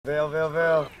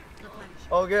VAL.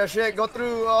 Oh yeah, shit, go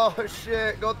through. Oh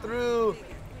shit, go through.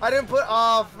 I didn't put.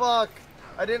 Oh fuck.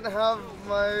 I didn't have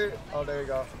my. Oh, there you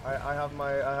go. I have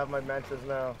my matches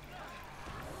now.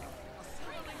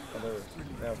 Oh,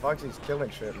 yeah, Foxy's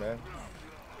killing shit, man.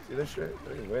 See this shit?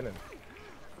 They're winning.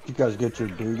 You guys get your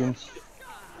Dugans?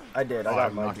 I did. I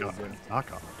got my Dugan.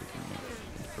 Knock off.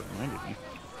 Reminded me.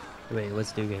 Wait,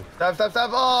 what's Dugan? Stop!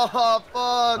 Oh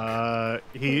fuck!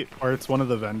 It's one of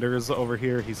the vendors over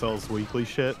here. He sells weekly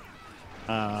shit,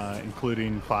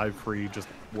 including 5 free just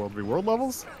World v World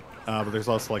levels. But there's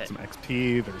also like some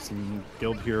XP. There's some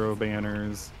Guild Hero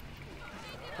banners.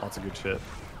 Lots of good shit.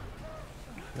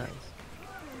 Nice. You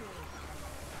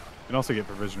can also get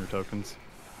provisioner tokens.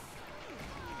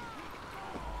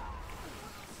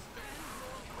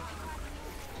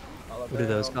 What do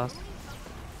those cost?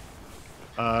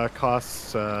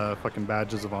 Costs fucking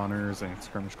badges of honors and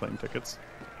skirmish claim tickets.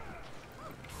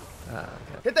 Okay.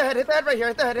 Hit the head right here.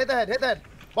 Hit the head.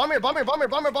 Bomb here. Bomb.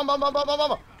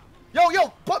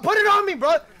 Yo, put it on me,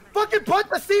 bro. Fucking put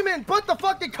the semen, put the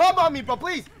fucking cum on me, bro,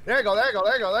 please. There you go.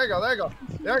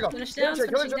 Finish down,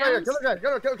 Kill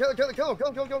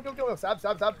him. Stab.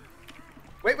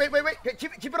 Wait.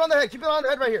 Keep it on the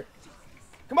head. Right here.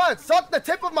 Come on, suck the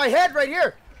tip of my head right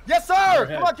here. Yes, sir.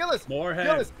 Come on, kill this.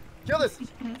 Kill this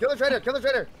right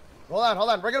here. Hold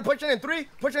on. We're gonna push it in 3,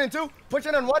 push it in 2, push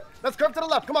it in 1. Let's curve to the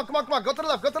left. Come on. Go to the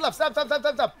left. Stop. To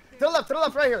the left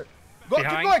right here. Go,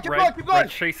 keep going.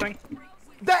 Chasing.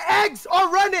 The eggs are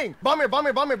running. Bomb here. Bomb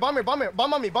on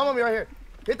me right here.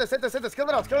 Hit this. Kill the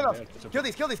downs.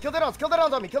 Kill the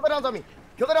downs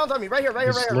on me. Right here.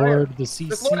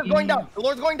 The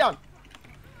Lord's going down.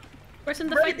 Where's in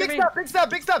the Ready, fight? big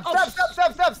stop.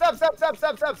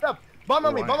 Stop. Bomb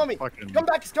on me. Come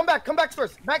back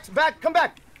first. Come back.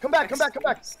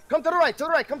 Come to the right.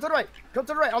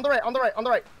 On the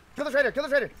right. Kill this raider.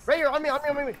 Right here, on me.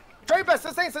 Trade best,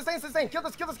 sustain. Kill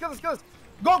this. Go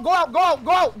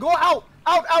out.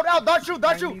 Dodge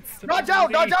shoot. Dodge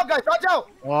out, guys. Dodge out.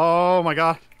 Oh my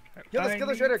god. Kill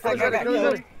this raider. Kill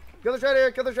this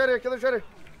raider.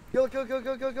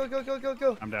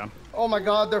 Kill. I'm down. Oh my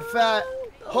god, they're fat.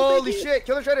 Holy shit.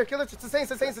 Kill this raider.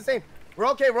 Sustain. We're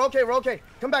okay.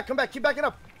 Come back. Keep backing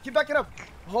up.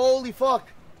 Holy fuck.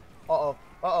 Uh-oh.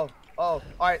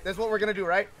 Alright, this is what we're gonna do,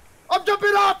 right? I'm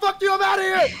jumping off! Fuck you, I'm out of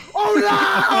here! Oh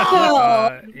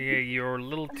no! Yeah, you're a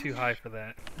little too high for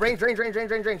that. Drain.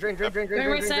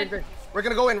 We're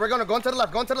gonna go in. We're gonna go into the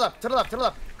left. To the left.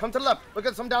 Come to the left. Look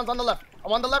at some downs on the left.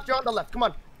 I'm on the left, you're on the left. Come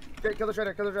on. Okay, kill the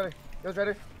shredder.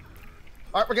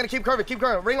 Alright, we're gonna keep curving.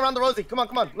 Ring around the Rosie. Come on.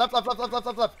 Left.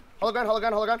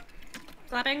 Hologram.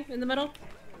 Clapping in the middle.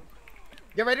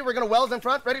 Get ready, we're gonna wells in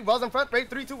front. Ready,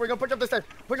 3, 2, we're gonna push up the stairs.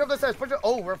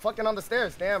 Oh, we're fucking on the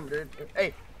stairs. Damn, dude.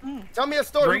 Hey, tell me a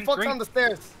story. Who fucks on the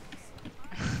stairs?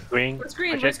 Green. Where's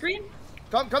green?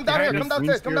 Come down here. Come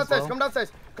downstairs.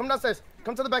 Come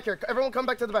to the back here. Everyone come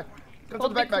back to the back. Come to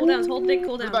the back. Hold big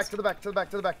cooldowns. To the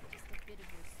back.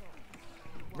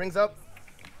 Rings up.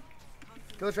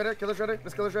 Kill the shredder.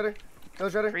 Let's kill the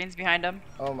shredder. Green's behind him.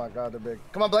 Oh my god, they're big.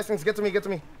 Come on, blessings, get to me.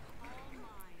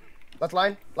 Let's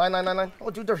line. Oh,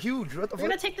 dude, they're huge. What the We're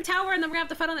gonna take the tower and then we're gonna have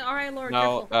to fight on the. Alright, Lord.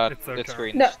 No, it's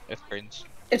green. No. It's greens.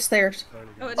 It's theirs.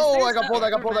 Oh, I got pulled.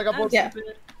 Yeah.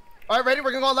 Alright, ready?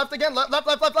 We're gonna go left again. Left.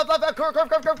 Curve.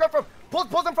 Pull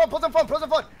them front. Kill the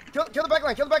back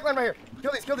line. Right here.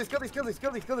 Kill these. Kill him. Keep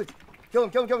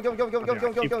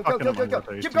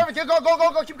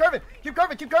curving. Go. Keep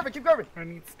curving. I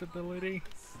need stability.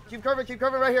 Keep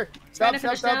curving right here. Stop.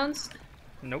 Downs.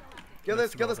 Nope. Kill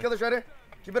this shredder.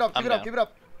 Keep it up. I'm right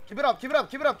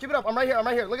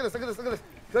here. Look at this. Kill the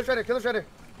shredder.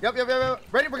 Yep.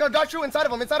 Ready? We're gonna dodge through inside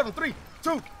of him. 3,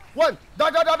 2, 1.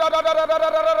 Dodge.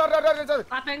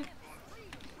 Clapping.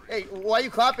 Hey, why are you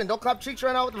clapping? Don't clap cheeks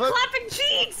right now. What the fuck? Clapping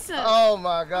cheeks. Oh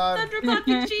my god. Thunder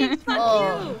clapping cheeks.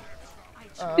 Fuck you.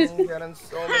 I'm getting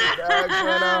so many bags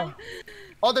right now.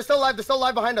 Oh, they're still live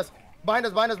behind us. Behind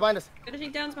us.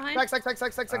 Finishing downs behind. Back. Kill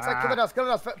the downs.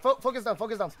 Focus down. Kill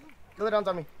the downs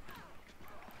on me.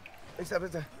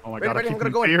 Oh my god, ready? I'm gonna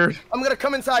go in. I'm gonna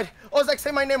come inside. Oh, Zach, say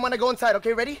my name when I go inside.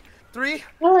 Okay, ready? 3,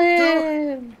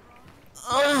 2.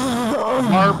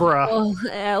 Barbara. Oh,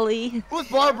 Ellie. Who's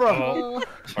Barbara? Oh.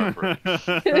 Barbara.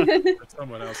 That's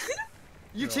someone else.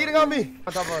 You cheating on me?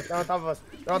 They're on top of us.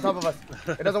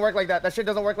 It doesn't work like that. That shit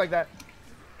doesn't work like that.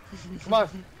 Come on.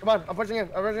 I'm pushing in.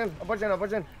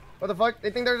 What the fuck? They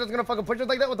think they're just gonna fucking push us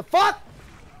like that? What the fuck?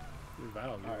 We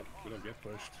don't get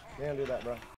pushed. They don't do that, bro.